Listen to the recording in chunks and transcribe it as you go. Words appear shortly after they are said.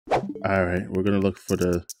All right, we're gonna look for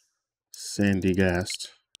the sandy ghast.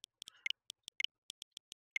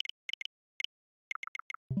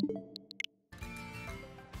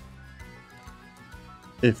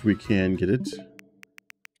 If we can get it.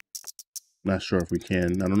 Not sure if we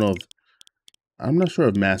can. I don't know if I'm not sure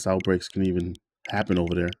if mass outbreaks can even happen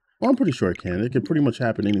over there. Well, I'm pretty sure it can. It can pretty much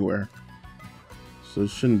happen anywhere. So it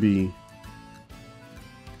shouldn't be.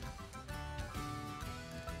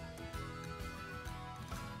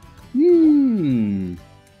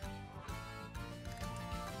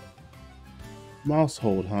 Mouse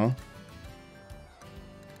hold, huh?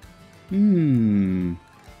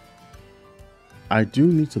 I do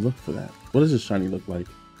need to look for that. What does this shiny look like?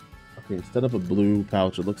 Okay, instead of a blue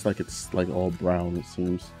pouch, it looks like it's like all brown, it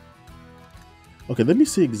seems. Okay, let me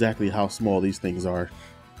see exactly how small these things are.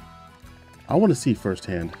 I want to see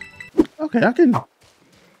firsthand. Okay, I think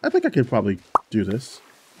I can probably do this.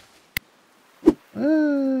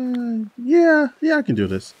 Yeah, I can do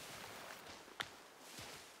this.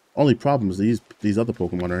 Only problem is these other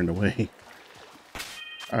Pokemon are in the way.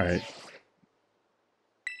 All right.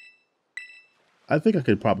 I think I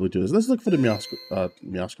could probably do this. Let's look for the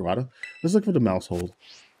Meowscarada. Let's look for the mouse hold.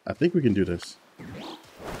 I think we can do this.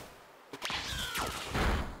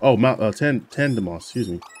 Oh, TANDEMAUS, excuse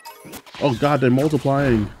me. Oh god, they're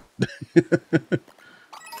multiplying.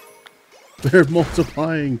 They're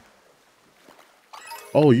multiplying.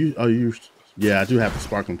 Oh, yeah, I do have the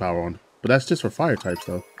sparkling power on. But that's just for fire types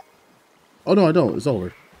though. Oh no, I don't. It's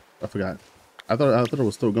over. I forgot. I thought it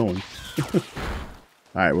was still going.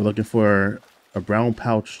 Alright, we're looking for a brown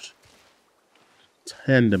pouched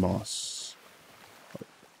TANDEMAUS.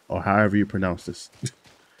 Or however you pronounce this.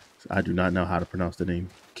 I do not know how to pronounce the name.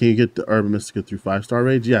 Can you get the Urban Mystica through 5-star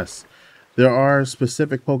raids? Yes. There are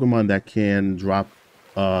specific Pokemon that can drop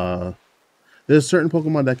there's certain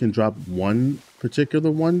Pokemon that can drop one particular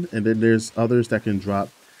one, and then there's others that can drop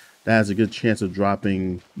that has a good chance of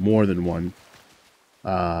dropping more than one.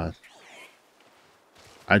 I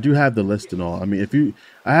do have the list and all. I mean,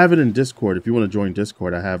 I have it in Discord. If you want to join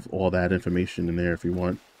Discord, I have all that information in there if you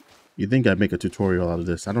want. You think I'd make a tutorial out of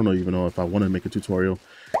this? I don't even know if I want to make a tutorial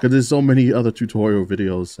because there's so many other tutorial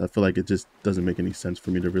videos. I feel like it just doesn't make any sense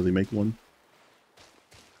for me to really make one.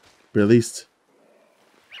 But at least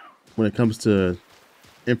when it comes to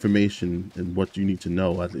information and what you need to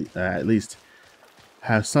know, at least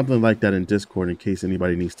have something like that in Discord in case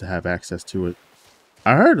anybody needs to have access to it.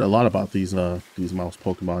 I heard a lot about these mouse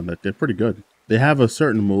Pokemon, that they're pretty good. They have a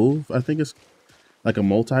certain move. I think it's like a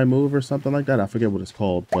multi-move or something like that. I forget what it's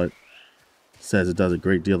called, but it says it does a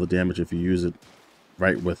great deal of damage if you use it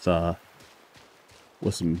right with an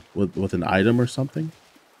item or something.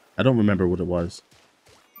 I don't remember what it was.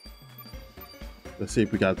 Let's see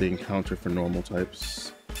if we got the encounter for normal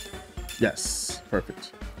types. Yes,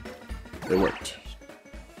 perfect. It worked.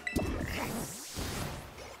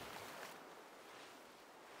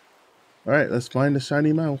 All right, let's find the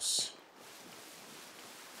shiny mouse.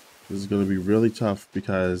 This is going to be really tough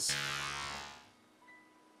because...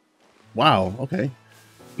 Wow, okay.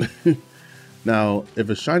 Now, if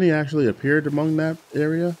a shiny actually appeared among that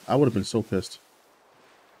area, I would have been so pissed.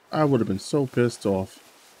 I would have been so pissed off.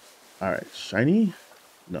 All right, shiny?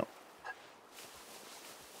 No.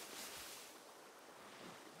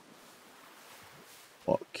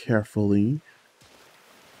 Walk carefully.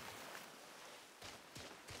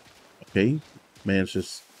 Okay, man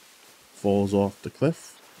just falls off the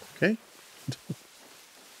cliff. Okay.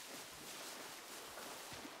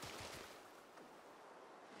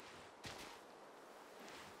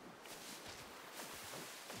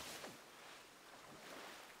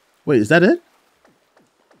 Wait, is that it?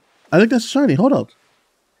 I think that's shiny. Hold up.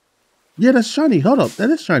 Yeah, that's shiny. Hold up. That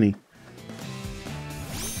is shiny.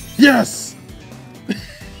 Yes!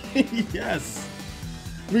 Yes!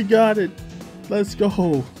 We got it. Let's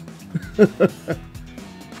go.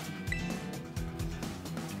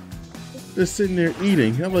 They're sitting there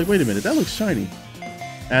eating. I'm like, wait a minute, that looks shiny.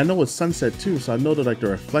 And I know it's sunset too, so I know that like the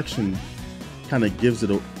reflection kind of gives it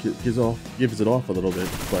off a little bit.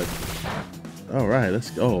 But all right, let's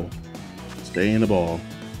go. Stay in the ball.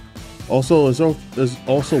 Also, it's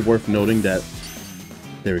also worth noting that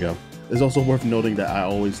there we go. It's also worth noting that I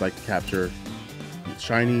always like to capture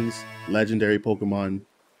shinies, legendary Pokemon,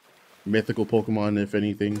 mythical Pokemon, if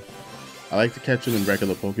anything. I like to catch them in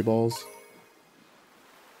regular Pokeballs.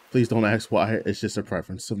 Please don't ask why. It's just a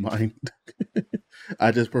preference of mine.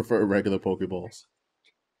 I just prefer regular Pokeballs.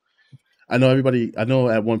 I know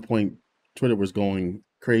at one point Twitter was going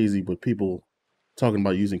crazy with people talking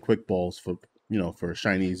about using quick balls for, for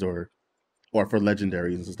shinies or for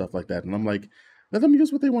legendaries and stuff like that. And I'm like, let them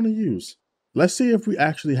use what they want to use. Let's see if we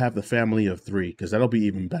actually have the family of 3, because that'll be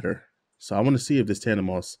even better. So I want to see if this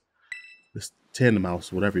TANDEMAUS,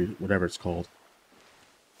 whatever it's called.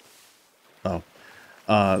 Oh,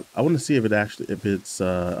 I want to see if it's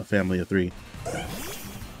a family of 3.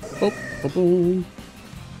 Oh, boom.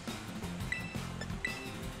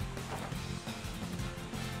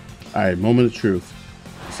 All right, moment of truth.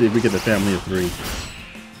 Let's see if we get the family of 3.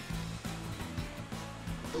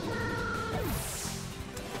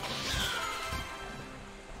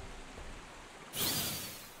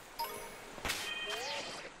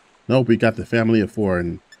 Nope, we got the family of 4,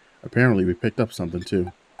 and apparently we picked up something too.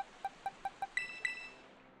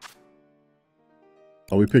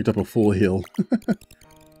 Oh, we picked up a full heal.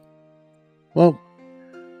 Well,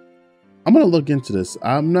 I'm going to look into this.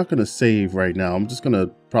 I'm not going to save right now. I'm just going to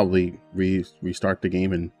probably restart the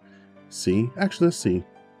game and see. Actually, let's see.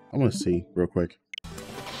 I want to see real quick.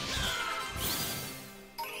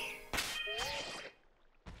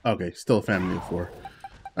 Okay, still a family of 4.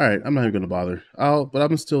 All right, I'm not even going to bother. But I'm going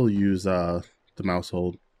to still use the mouse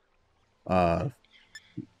hold. I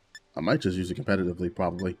might just use it competitively,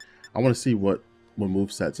 probably. I want to see what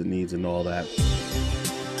movesets it needs and all that.